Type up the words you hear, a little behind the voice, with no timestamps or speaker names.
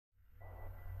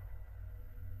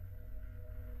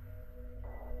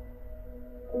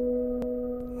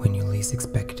least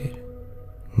expected,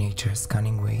 nature's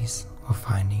cunning ways of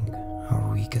finding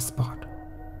our weakest spot.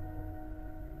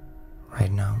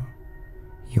 Right now,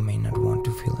 you may not want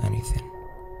to feel anything,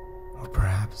 or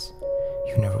perhaps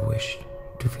you never wished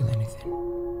to feel anything.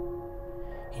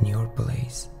 In your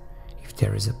place, if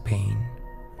there is a pain,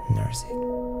 nurse it,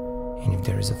 and if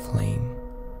there is a flame,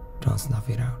 don't snuff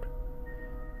it out.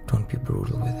 Don't be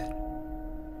brutal with it.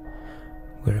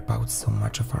 We rip out so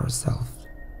much of ourselves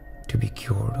to be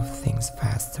cured of things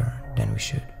faster than we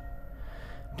should.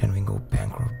 Then we go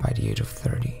bankrupt by the age of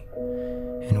 30,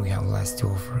 and we have less to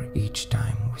offer each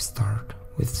time we start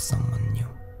with someone new.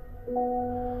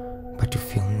 But to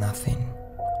feel nothing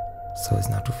so as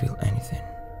not to feel anything.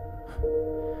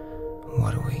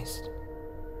 What a waste.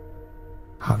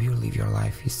 How you live your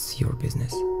life is your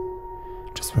business.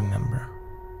 Just remember,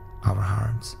 our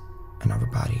hearts and our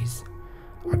bodies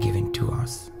are given to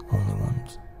us only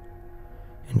once.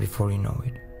 And before you know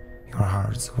it, your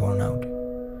heart's worn out,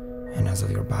 and as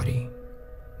of your body,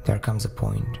 there comes a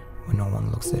point when no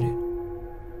one looks at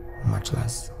it, much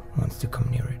less wants to come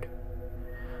near it.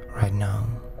 Right now,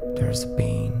 there's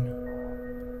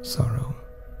pain, sorrow.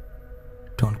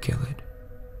 Don't kill it,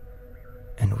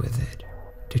 and with it,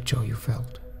 the joy you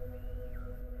felt.